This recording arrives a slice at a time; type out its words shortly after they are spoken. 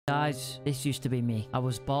Guys, this used to be me. I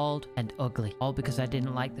was bald and ugly, all because I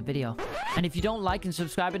didn't like the video. And if you don't like and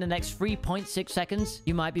subscribe in the next 3.6 seconds,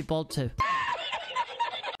 you might be bald too.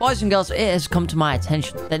 Boys and girls, it has come to my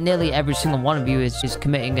attention that nearly every single one of you is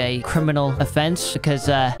committing a criminal offense because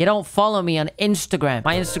you don't follow me on Instagram.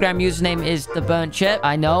 My Instagram username is The Burnt Chip.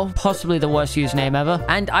 I know, possibly the worst username ever.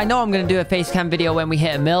 And I know I'm going to do a face cam video when we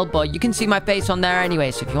hit 1 mil, but you can see my face on there anyway.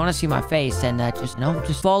 So if you want to see my face, then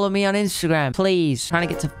just follow me on Instagram, please. Trying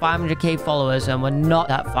to get to 500k followers and we're not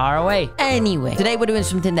that far away. Anyway, today we're doing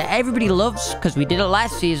something that everybody loves because we did it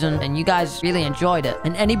last season and you guys really enjoyed it.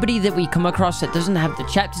 And anybody that we come across that doesn't have the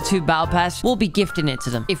Chapter 2 Battle Pass, we'll be gifting it to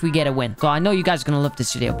them if we get a win. So I know you guys are going to love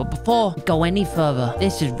this video, but before we go any further,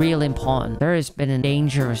 this is real important. There has been a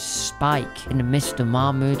dangerous spike in the Mr.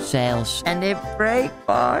 Mahmood sales, and it break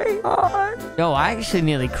my heart. Yo, I actually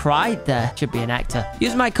nearly cried there. Should be an actor.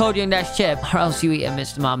 Use my code Young-Chip or else you eat a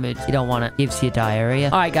Mr. Mahmood. You don't want it. Gives you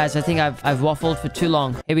diarrhea. All right, guys, I think I've waffled for too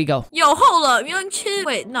long. Here we go. Yo, hold up. Young Chip.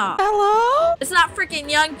 Wait, nah. Hello? It's not freaking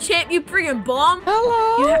Young Chip, you freaking bum.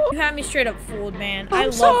 Hello? You had me straight up fooled, man.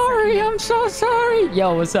 I'm sorry. I'm so sorry.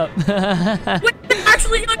 Yo, what's up? Wait,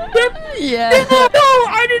 actually, Young Chip? Yeah. No,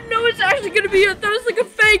 I didn't know it's actually gonna be you. That was like a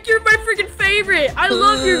fake. You're my freaking favorite. I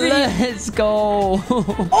love your video. Let's go.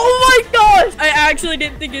 Oh my gosh. I actually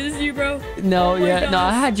didn't think it was you, bro. No, Oh my yeah. gosh. No,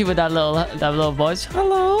 I had you with that little voice.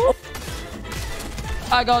 Hello?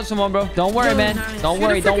 I got someone, bro. Don't worry, Yo, man. nice. Don't You're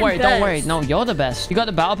worry, the don't worry, freaking don't worry. best. No, you're the best. You got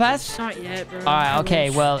the battle pass? Not yet, bro. All right, I okay.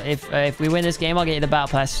 wish. Well, if we win this game, I'll get you the battle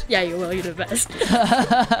pass. Yeah, you will. You're the best.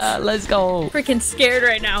 Let's go. Freaking scared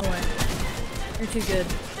right now. You're too good.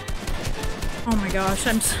 Oh my gosh,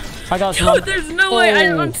 I got Yo, someone. there's no way.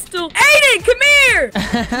 I'm still. Aiden, come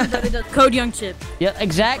here! Code Young Chip. Yeah,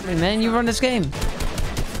 exactly, man. You run this game.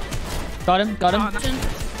 Got him. Got him.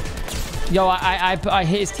 Yo, I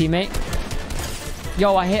hit his teammate.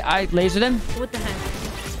 Yo, I lasered him. What the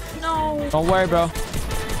heck? No. Don't worry, bro.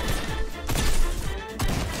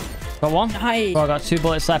 Got one. Nice. Bro, I got 2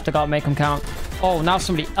 bullets left. I gotta make them count. Oh, now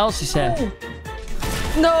somebody else is here. Oh.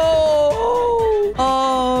 No!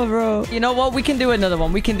 Oh, bro. You know what? We can do another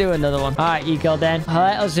one. We can do another one. All right, Eagle, then.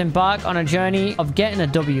 Let us embark on a journey of getting a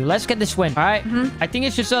W. Let's get this win. All right? I think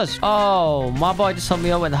it's just us. Oh, my boy just hooked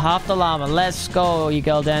me up with half the llama. Let's go,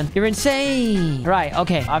 Eagle, then. You're insane. Right,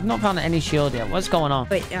 okay. I've not found any shield yet. What's going on?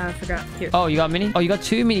 Wait, I forgot. Here. Oh, you got a mini? Oh, you got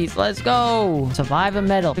 2 minis. Let's go. Survive a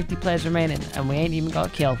medal. 50 players remaining, and we ain't even got a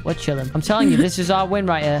kill. We're chilling. I'm telling you, this is our win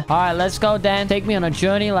right here. All right, let's go, Dan. Take me on a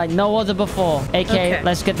journey like no other before. Okay.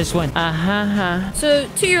 Let's get this win. So,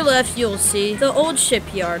 to your left, you'll see the old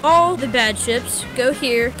shipyard. All the bad ships go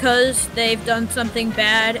here because they've done something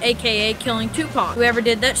bad, aka killing Tupac. Whoever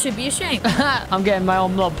did that should be ashamed. I'm getting my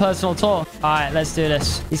own little personal tour. All right, let's do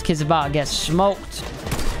this. These kids are about to get smoked.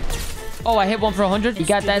 Oh, I hit one for 100. You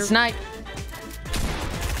got that snipe.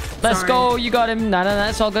 Let's go. You got him. No,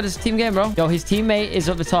 it's all good. It's a team game, bro. Yo, his teammate is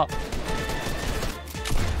up the top.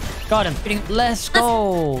 Got him. Let's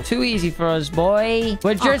go. Too easy for us, boy.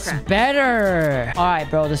 We're just better. All right,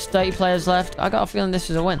 bro. There's 30 players left. I got a feeling this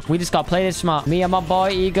is a win. We just got to play this smart. Me and my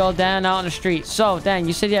boy, Eagle, Dan out on the street. So, Dan,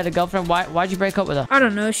 you said you had a girlfriend. Why'd you break up with her? I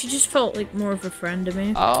don't know. She just felt like more of a friend to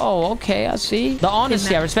me. Oh, okay. I see. The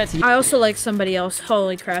honesty. I respect it. I also like somebody else.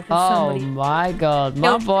 Holy crap. Oh, my God.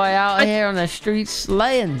 My boy out here on the street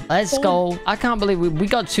slaying. Let's go. I can't believe we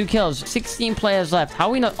got 2 kills. 16 players left. How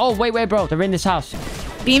we know? Oh, wait, bro. They're in this house.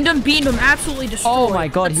 Beamed him, absolutely destroyed. Oh my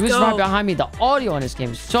God, Let's he was go. right behind me. The audio on this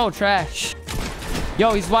game is so trash.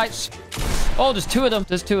 Yo, he's white. Oh, there's 2 of them.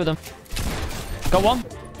 There's 2 of them. Got one.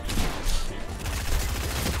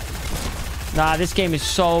 Nah, this game is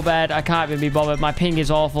so bad. I can't even be bothered. My ping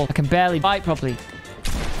is awful. I can barely fight properly.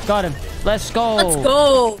 Got him. Let's go. Let's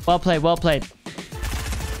go. Well played, well played.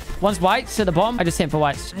 One's whites to the bomb. I just hit him for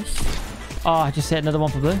whites. Nice. Oh, I just hit another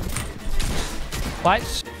one for blue.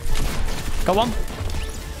 Whites. Got one.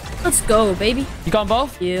 Let's go, baby. You got them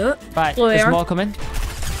both? Yep. Right, Blue there's AR. more coming.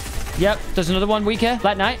 Yep, there's another one weak here.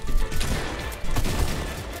 Black Knight.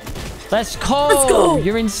 Let's go. Let's go.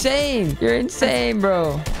 You're insane. You're insane,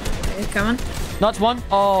 bro. Okay, coming. Not one.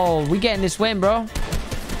 Oh, we getting this win, bro. All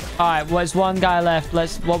right, well, there's one guy left.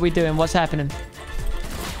 What we doing? What's happening?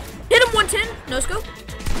 Hit him 110. No scope.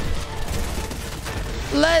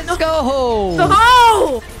 Let's go.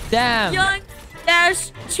 Oh! Damn. Young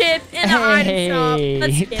best chip in the item shop.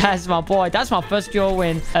 Let's get it. That's my boy. That's my first duo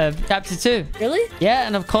win of chapter 2. Really? Yeah,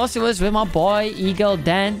 and of course it was with my boy, Eagle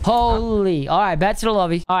Dan. Holy. All right, back to the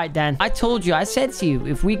lobby. All right, Dan. I told you, I said to you,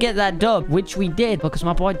 if we get that dub, which we did, because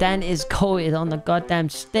my boy Dan is coated on the goddamn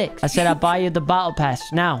sticks. I said I'd buy you the battle pass.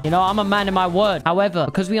 Now, you know, I'm a man of my word. However,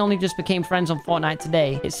 because we only just became friends on Fortnite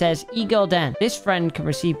today, it says, Eagle Dan, this friend can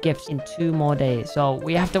receive gifts in 2 more days. So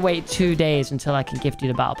we have to wait 2 days until I can gift you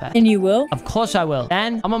the battle pass. And you will? Of course I will.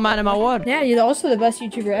 Dan, I'm a man of my word. Yeah, you're also the best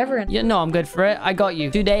YouTuber ever. You know I'm good for it. I got you.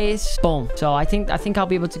 2 days. Boom. So I think I'll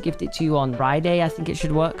be able to gift it to you on Friday. I think it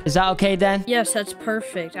should work. Is that okay, Dan? Yes, that's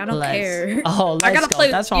perfect. I don't care. Oh, let's I gotta go.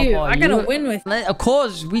 play That's with my you. boy. I gotta win with you. Of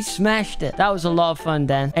course, we smashed it. That was a lot of fun,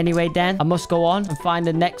 Dan. Anyway, Dan, I must go on and find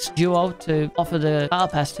the next duo to offer the battle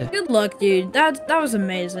pass to. Good luck, dude. That was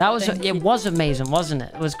amazing. It was amazing, wasn't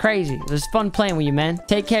it? It was crazy. It was fun playing with you, man.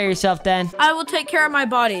 Take care of yourself, Dan. I will take care of my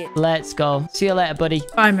body. Let's go. See you later, buddy.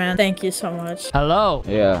 Bye, man. Thank you so much. Hello.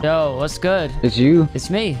 Yeah. Yo, what's good? It's you? It's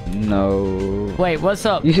me. No. Wait, what's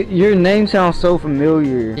up? Your name sounds so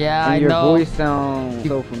familiar. Yeah, and I your know. voice sounds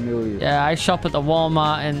so familiar. Yeah, I shop at the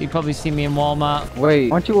Walmart, and you probably see me in Walmart.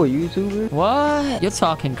 Wait, aren't you a YouTuber? What? You're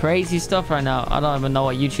talking crazy stuff right now. I don't even know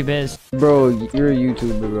what YouTube is. Bro, you're a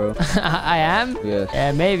YouTuber, bro. I am? Yes.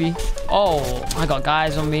 Yeah, maybe. Oh, I got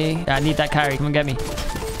guys on me. Yeah, I need that carry. Come and get me.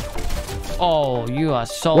 Oh, you are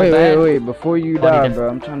so bad. Wait. Before you What die, did he do? bro,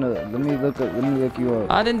 I'm trying to let me look you up.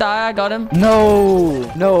 I didn't die. I got him. No.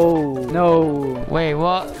 Wait,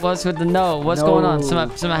 what's with the no? What's No. going on?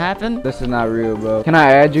 Something happened? This is not real, bro. Can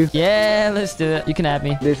I add you? Yeah, let's do it. You can add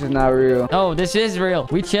me. This is not real. No, this is real.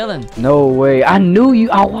 We chilling. No way. I knew you.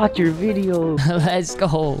 I watch your videos. Let's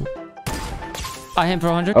go. I hit him for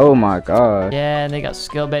 100. Oh my god. Yeah, and they got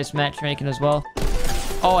skill-based matchmaking as well.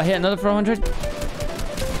 Oh, I hit another for 100.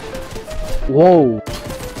 Whoa.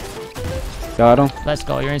 Got him. Let's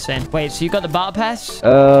go. You're insane. Wait, so you got the battle pass?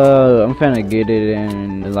 I'm finna get it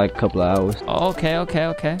in like a couple of hours. Oh,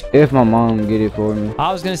 okay. If my mom get it for me.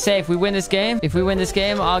 I was gonna say if we win this game,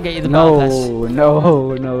 I'll get you the battle pass.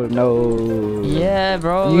 No. Yeah,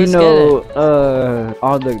 bro. You Let's know, get it.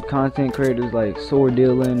 all the content creators like Sword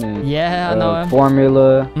Dylan and Yeah, I know him.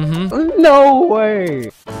 Formula. Mm-hmm. No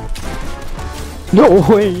way. No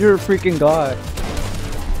way. You're a freaking god.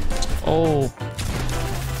 Oh.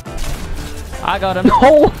 I got him.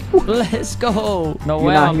 No. Let's go. No You're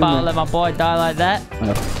way not I'm about to human. let my boy die like that.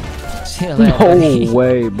 No. See you later, buddy. No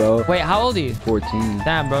way, bro. Wait, how old are you? 14.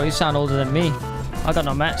 Damn, bro. You sound older than me. I got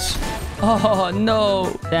no match. Oh,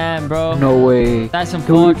 no. Damn, bro. No way. That's Can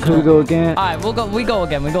unfortunate. we go again? All right, we go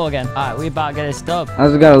again. All right, we about to get this dub. I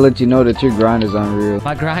just gotta let you know that your grind is unreal.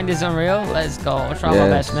 My grind is unreal. Let's go. I'll try my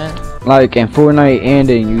Yes. best, man. Like in Fortnite and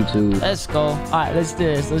in YouTube. Let's go. All right, let's do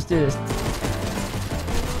this.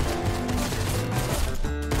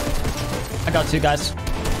 I got 2 guys.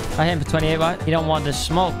 I hit him for 28, right? You don't want the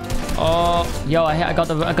smoke. Oh, yo, I got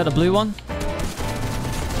the blue one.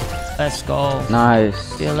 Let's go. Nice.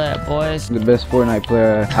 See you later, boys. The best Fortnite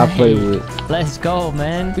player I play with. Let's go,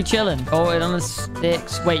 man. We chilling. Oh, it on the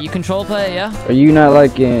sticks. Wait, you control player, yeah? Are you not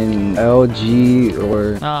like in LG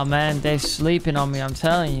or? Oh, man, they're sleeping on me. I'm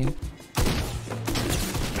telling you.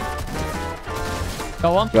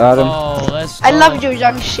 Go on. Got him. Oh, let's go. I love your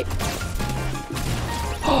young shit.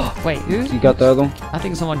 Wait, who? You got the other one? I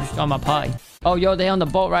think someone just on my party. Oh, yo, they on the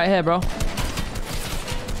boat right here, bro.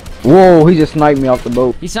 Whoa, he just sniped me off the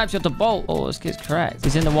boat. He sniped you off the boat. Oh, this kid's correct.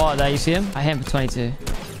 He's in the water there. You see him? I hit him for 22.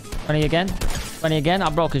 20 again. 20 again.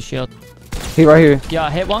 I broke his shield. He right here. Yeah,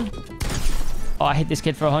 I hit one. Oh, I hit this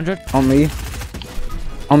kid for 100. On me.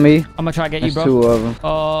 On me. I'm gonna try to get you, There's bro. 2 of them.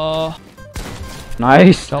 Oh,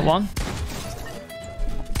 Nice. got one.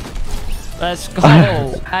 Let's go.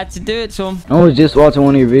 Had to do it to him. I was just watching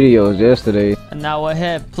one of your videos yesterday. And now we're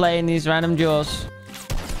here playing these random duels.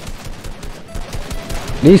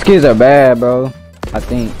 These kids are bad, bro. I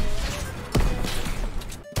think.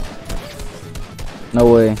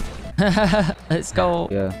 No way. Let's go.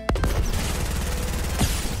 Yeah.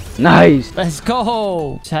 Nice. Let's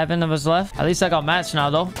go. 7 of us left. At least I got match now,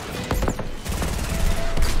 though.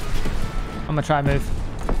 I'm gonna try move.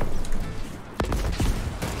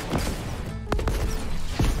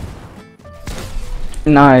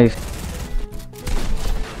 Nice.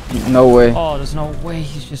 No way. Oh, there's no way.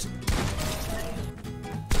 He's just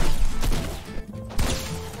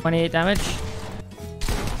 28 damage.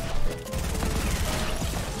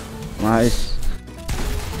 Nice.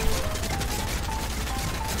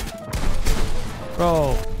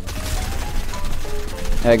 Bro.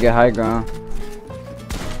 Yeah, get high ground.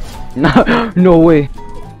 No, no way.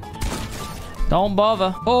 Don't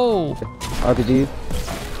bother. Oh. RPG.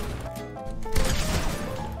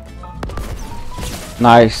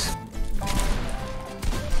 Nice.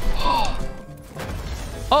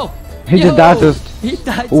 Oh! He Yo! just died just. He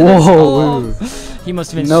died to Whoa. the storm. He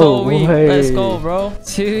must have been No so weak. way. Let's go, bro.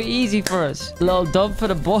 Too easy for us. Little dub for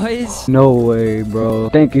the boys. No way, bro.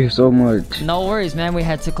 Thank you so much. No worries, man. We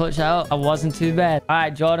had to clutch out. I wasn't too bad. All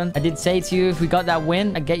right, Jordan. I did say to you, if we got that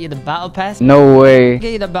win, I'd get you the battle pass. No way.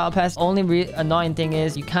 Get you the battle pass. Only annoying thing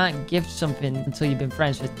is you can't gift something until you've been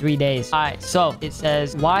friends for 3 days. All right, so it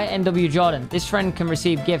says YNW Jordan. This friend can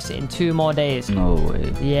receive gifts in 2 more days. No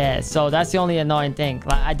way. Yeah, so that's the only annoying thing.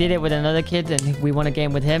 Like, I did it with another kid and we won a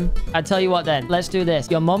game with him. I tell you what then, let's do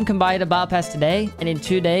this. Your mom can buy the battle pass today, and in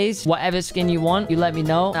 2 days, whatever skin you want, you let me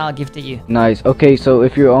know and I'll gift it you. Nice. Okay, so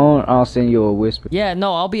if you're on, I'll send you a whisper. Yeah,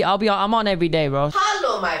 no, I'm on every day, bro.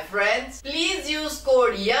 Hello my friends, please use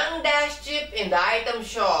code YOUNG-CHIP in the item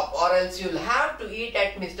shop or else you'll have to eat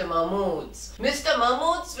at Mr. Mahmood's. Mr.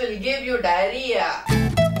 Mahmood's will give you diarrhea.